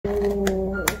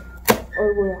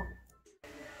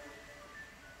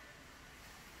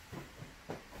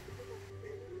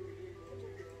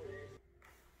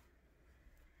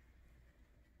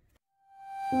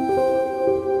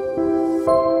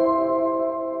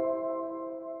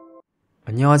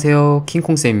안녕하세요,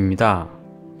 킹콩입니다.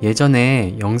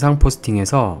 예전에 영상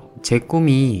포스팅에서 제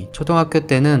꿈이 초등학교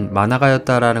때는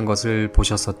만화가였다라는 것을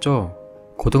보셨었죠?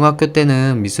 고등학교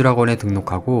때는 미술학원에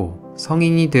등록하고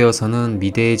성인이 되어서는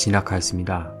미대에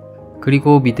진학하였습니다.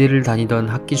 그리고 미대를 다니던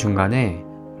학기 중간에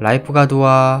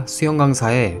라이프가드와 수영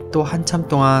강사에 또 한참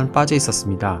동안 빠져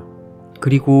있었습니다.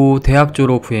 그리고 대학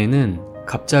졸업 후에는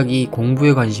갑자기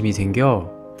공부에 관심이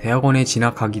생겨 대학원에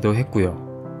진학하기도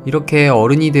했고요. 이렇게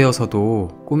어른이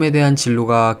되어서도 꿈에 대한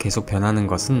진로가 계속 변하는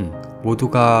것은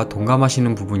모두가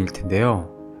동감하시는 부분일 텐데요.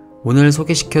 오늘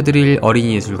소개시켜드릴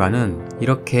어린이 예술가는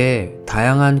이렇게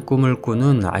다양한 꿈을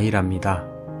꾸는 아이랍니다.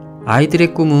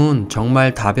 아이들의 꿈은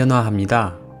정말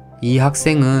다변화합니다. 이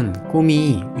학생은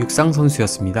꿈이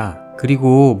육상선수였습니다.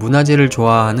 그리고 문화재를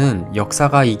좋아하는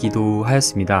역사가이기도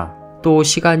하였습니다. 또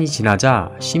시간이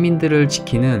지나자 시민들을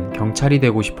지키는 경찰이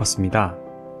되고 싶었습니다.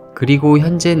 그리고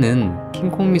현재는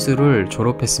킹콩미술을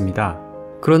졸업했습니다.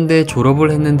 그런데 졸업을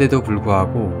했는데도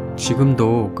불구하고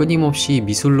지금도 끊임없이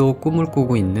미술로 꿈을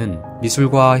꾸고 있는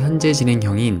미술과 현재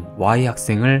진행형인 Y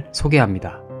학생을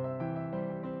소개합니다.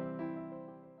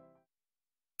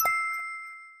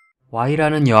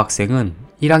 Y라는 여학생은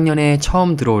 1학년에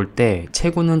처음 들어올 때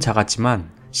체구는 작았지만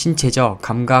신체적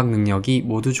감각 능력이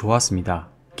모두 좋았습니다.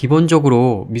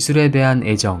 기본적으로 미술에 대한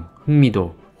애정,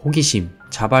 흥미도, 호기심,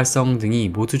 자발성 등이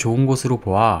모두 좋은 것으로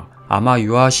보아 아마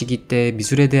유아 시기 때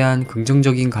미술에 대한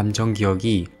긍정적인 감정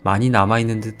기억이 많이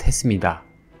남아있는 듯 했습니다.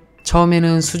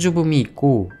 처음에는 수줍음이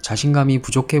있고 자신감이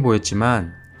부족해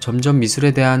보였지만 점점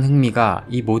미술에 대한 흥미가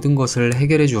이 모든 것을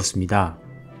해결해 주었습니다.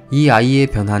 이 아이의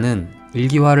변화는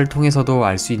일기화를 통해서도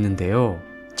알 수 있는데요.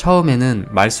 처음에는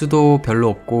말수도 별로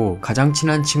없고 가장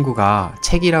친한 친구가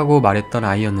책이라고 말했던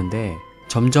아이였는데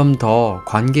점점 더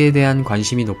관계에 대한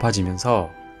관심이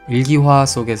높아지면서 일기화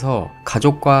속에서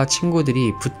가족과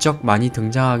친구들이 부쩍 많이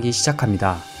등장하기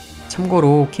시작합니다.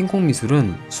 참고로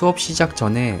킹콩미술은 수업 시작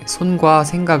전에 손과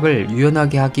생각을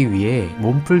유연하게 하기 위해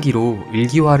몸풀기로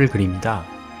일기화를 그립니다.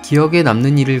 기억에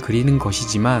남는 일을 그리는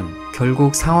것이지만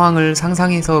결국 상황을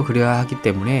상상해서 그려야 하기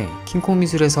때문에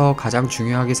킹콩미술에서 가장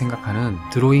중요하게 생각하는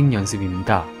드로잉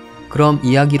연습입니다. 그럼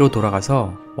이야기로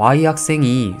돌아가서 Y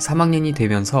학생이 3학년이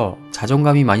되면서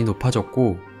자존감이 많이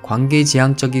높아졌고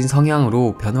관계지향적인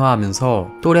성향으로 변화하면서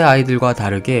또래 아이들과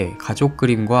다르게 가족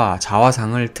그림과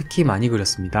자화상을 특히 많이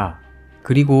그렸습니다.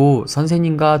 그리고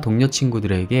선생님과 동료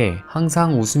친구들에게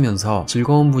항상 웃으면서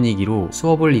즐거운 분위기로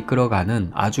수업을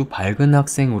이끌어가는 아주 밝은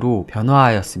학생으로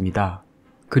변화하였습니다.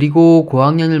 그리고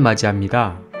고학년을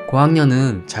맞이합니다.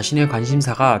 고학년은 자신의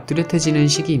관심사가 뚜렷해지는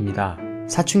시기입니다.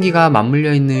 사춘기가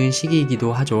맞물려 있는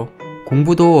시기이기도 하죠.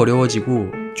 공부도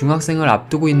어려워지고 중학생을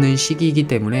앞두고 있는 시기이기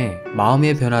때문에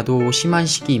마음의 변화도 심한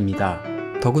시기입니다.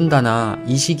 더군다나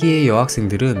이 시기의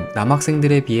여학생들은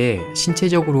남학생들에 비해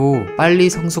신체적으로 빨리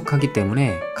성숙하기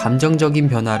때문에 감정적인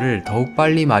변화를 더욱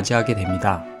빨리 맞이하게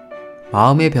됩니다.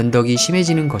 마음의 변덕이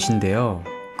심해지는 것인데요.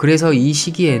 그래서 이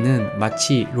시기에는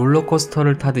마치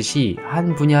롤러코스터를 타듯이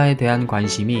한 분야에 대한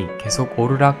관심이 계속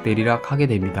오르락 내리락 하게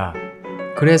됩니다.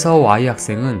 그래서 Y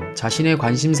학생은 자신의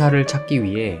관심사를 찾기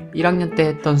위해 1학년 때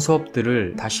했던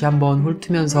수업들을 다시 한번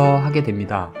훑으면서 하게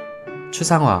됩니다.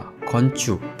 추상화,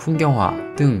 건축,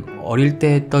 풍경화 등 어릴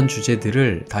때 했던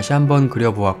주제들을 다시 한번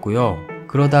그려보았고요.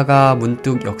 그러다가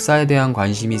문득 역사에 대한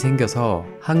관심이 생겨서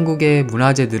한국의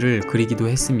문화재들을 그리기도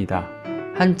했습니다.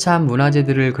 한참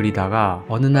문화재들을 그리다가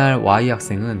어느 날 Y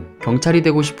학생은 경찰이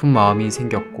되고 싶은 마음이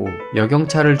생겼고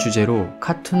여경찰을 주제로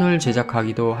카툰을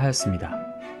제작하기도 하였습니다.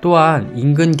 또한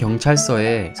인근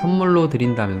경찰서에 선물로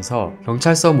드린다면서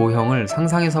경찰서 모형을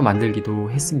상상해서 만들기도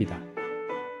했습니다.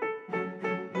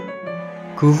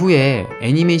 그 후에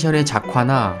애니메이션의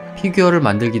작화나 피규어를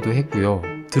만들기도 했고요.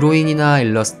 드로잉이나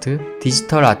일러스트,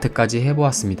 디지털 아트까지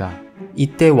해보았습니다.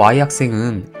 이때 Y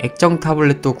학생은 액정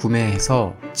타블렛도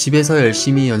구매해서 집에서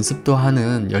열심히 연습도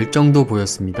하는 열정도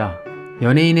보였습니다.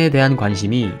 연예인에 대한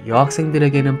관심이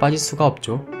여학생들에게는 빠질 수가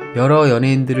없죠. 여러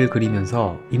연예인들을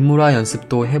그리면서 인물화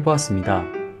연습도 해보았습니다.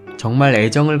 정말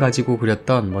애정을 가지고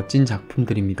그렸던 멋진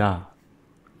작품들입니다.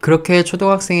 그렇게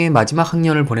초등학생의 마지막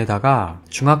학년을 보내다가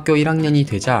중학교 1학년이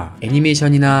되자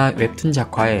애니메이션이나 웹툰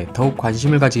작화에 더욱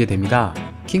관심을 가지게 됩니다.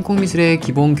 킹콩미술의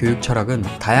기본 교육 철학은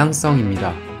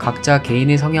다양성입니다. 각자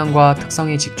개인의 성향과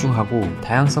특성에 집중하고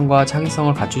다양성과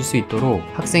창의성을 갖출 수 있도록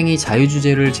학생이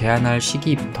자유주제를 제한할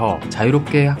시기부터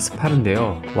자유롭게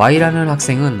학습하는데요. Y라는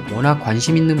학생은 워낙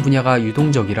관심 있는 분야가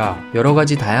유동적이라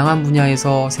여러가지 다양한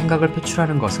분야에서 생각을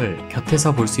표출하는 것을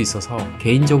곁에서 볼 수 있어서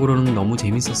개인적으로는 너무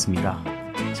재밌었습니다.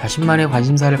 자신만의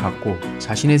관심사를 갖고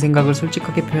자신의 생각을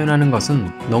솔직하게 표현하는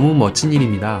것은 너무 멋진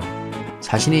일입니다.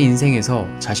 자신의 인생에서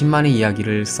자신만의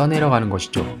이야기를 써내려가는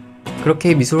것이죠.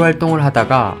 그렇게 미술 활동을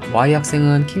하다가 Y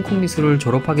학생은 킹콩미술을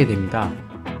졸업하게 됩니다.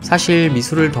 사실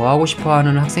미술을 더 하고 싶어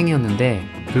하는 학생이었는데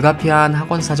불가피한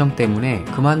학원 사정 때문에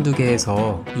그만두게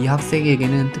해서 이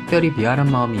학생에게는 특별히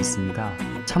미안한 마음이 있습니다.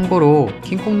 참고로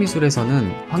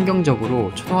킹콩미술에서는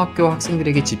환경적으로 초등학교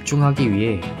학생들에게 집중하기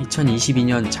위해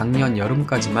 2022년 작년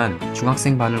여름까지만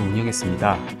중학생반을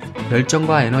운영했습니다.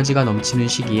 열정과 에너지가 넘치는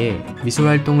시기에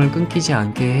미술활동을 끊기지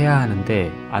않게 해야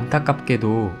하는데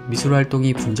안타깝게도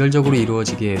미술활동이 분절적으로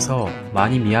이루어지게 해서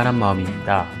많이 미안한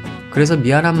마음입니다. 그래서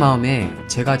미안한 마음에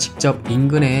제가 직접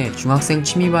인근에 중학생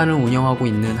취미반을 운영하고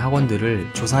있는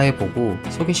학원들을 조사해보고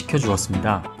소개시켜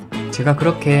주었습니다. 제가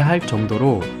그렇게 할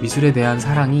정도로 미술에 대한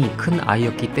사랑이 큰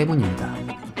아이였기 때문입니다.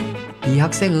 이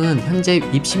학생은 현재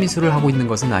입시미술을 하고 있는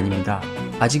것은 아닙니다.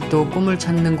 아직도 꿈을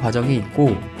찾는 과정에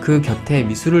있고 그 곁에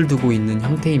미술을 두고 있는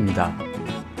형태입니다.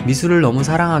 미술을 너무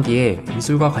사랑하기에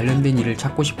미술과 관련된 일을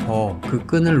찾고 싶어 그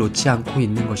끈을 놓지 않고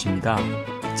있는 것입니다.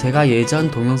 제가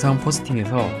예전 동영상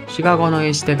포스팅에서 시각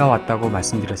언어의 시대가 왔다고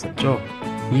말씀드렸었죠.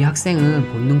 이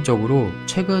학생은 본능적으로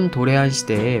최근 도래한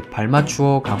시대에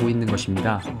발맞추어 가고 있는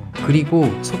것입니다. 그리고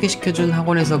소개시켜준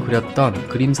학원에서 그렸던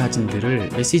그림 사진들을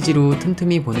메시지로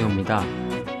틈틈이 보내옵니다.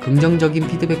 긍정적인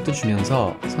피드백도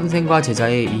주면서 선생과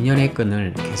제자의 인연의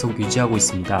끈을 계속 유지하고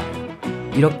있습니다.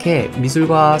 이렇게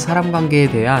미술과 사람 관계에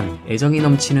대한 애정이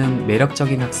넘치는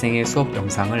매력적인 학생의 수업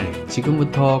영상을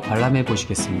지금부터 관람해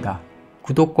보시겠습니다.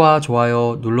 구독과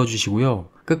좋아요 눌러주시고요.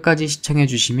 끝까지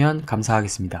시청해주시면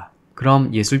감사하겠습니다.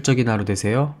 그럼 예술적인 하루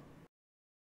되세요.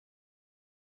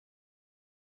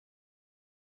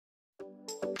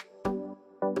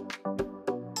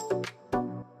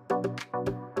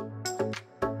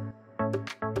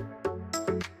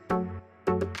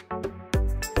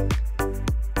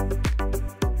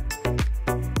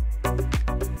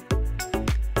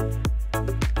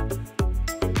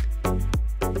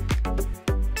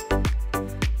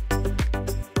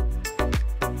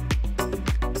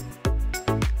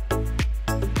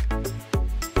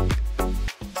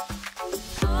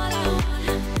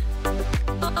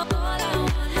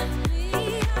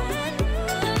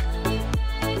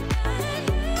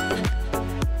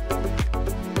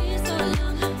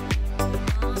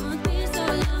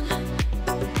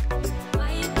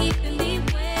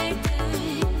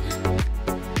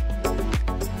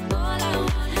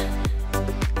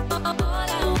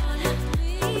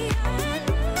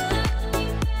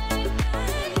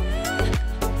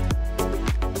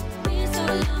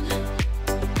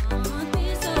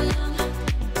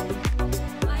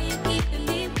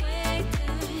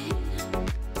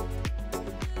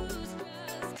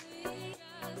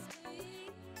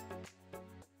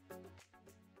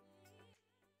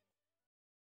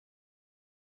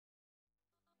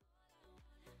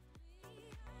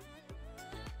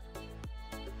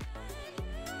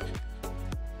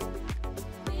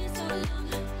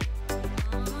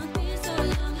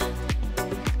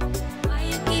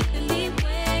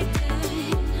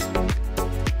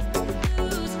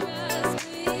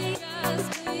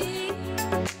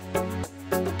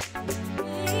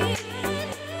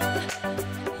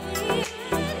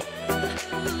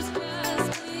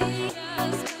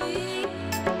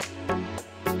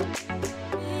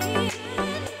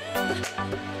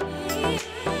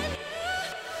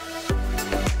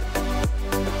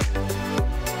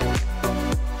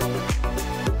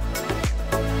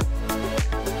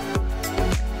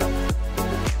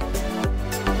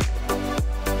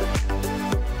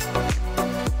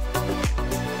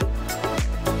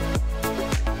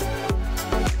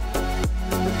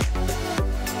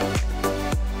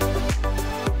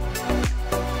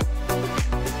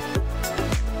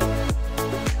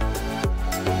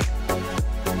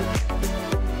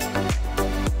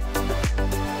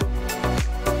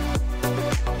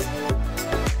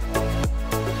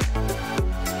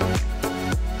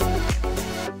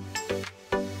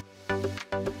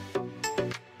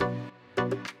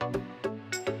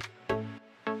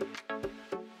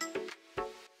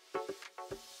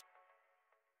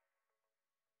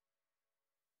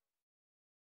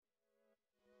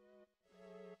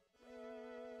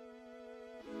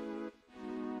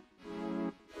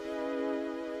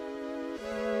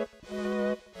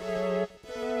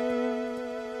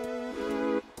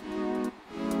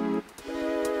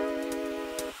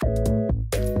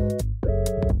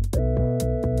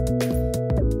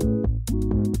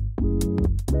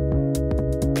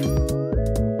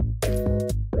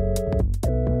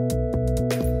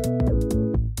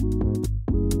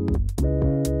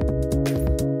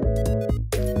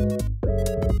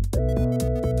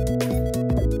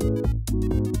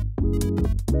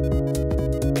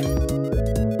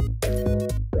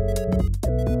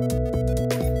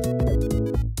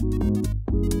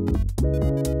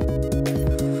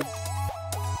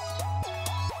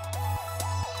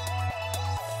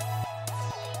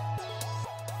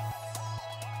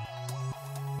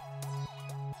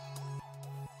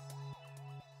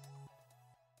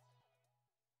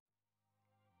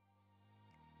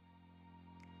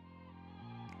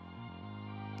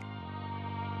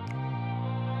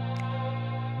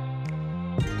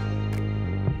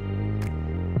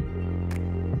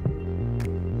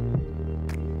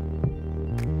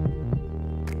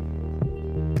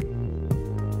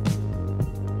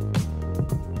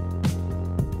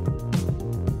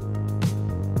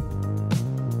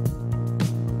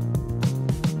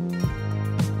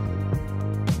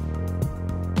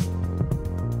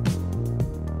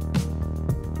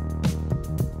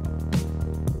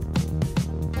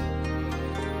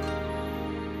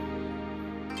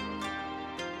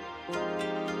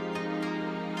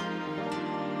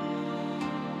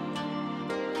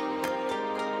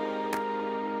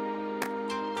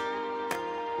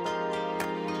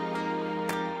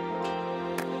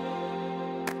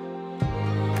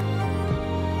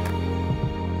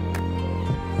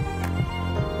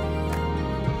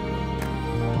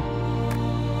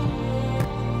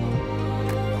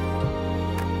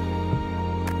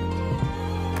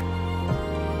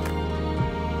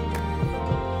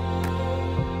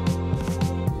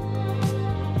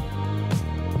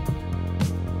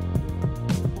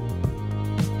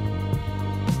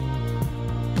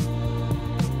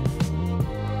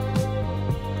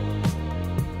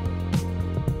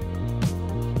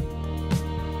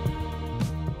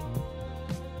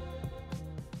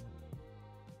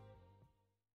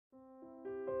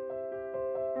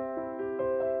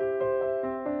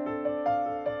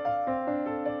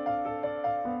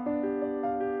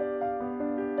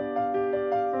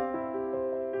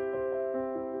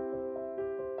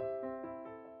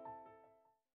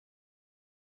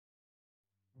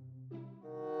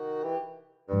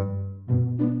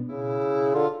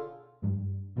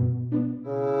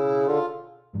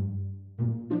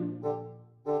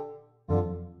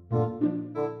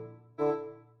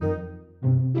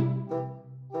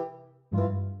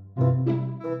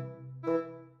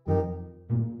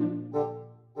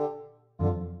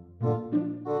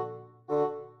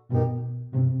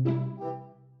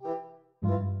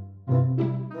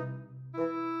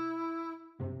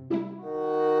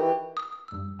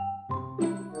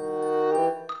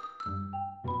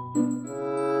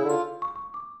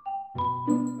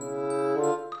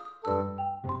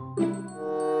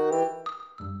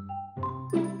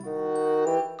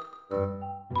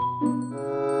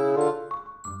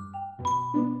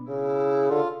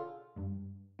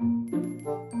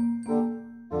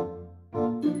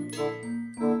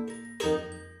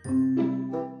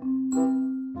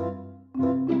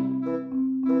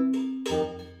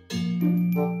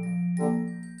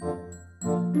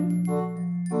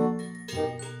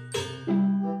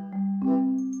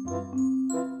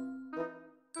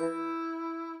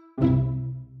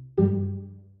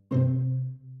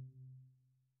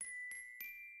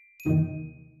 네.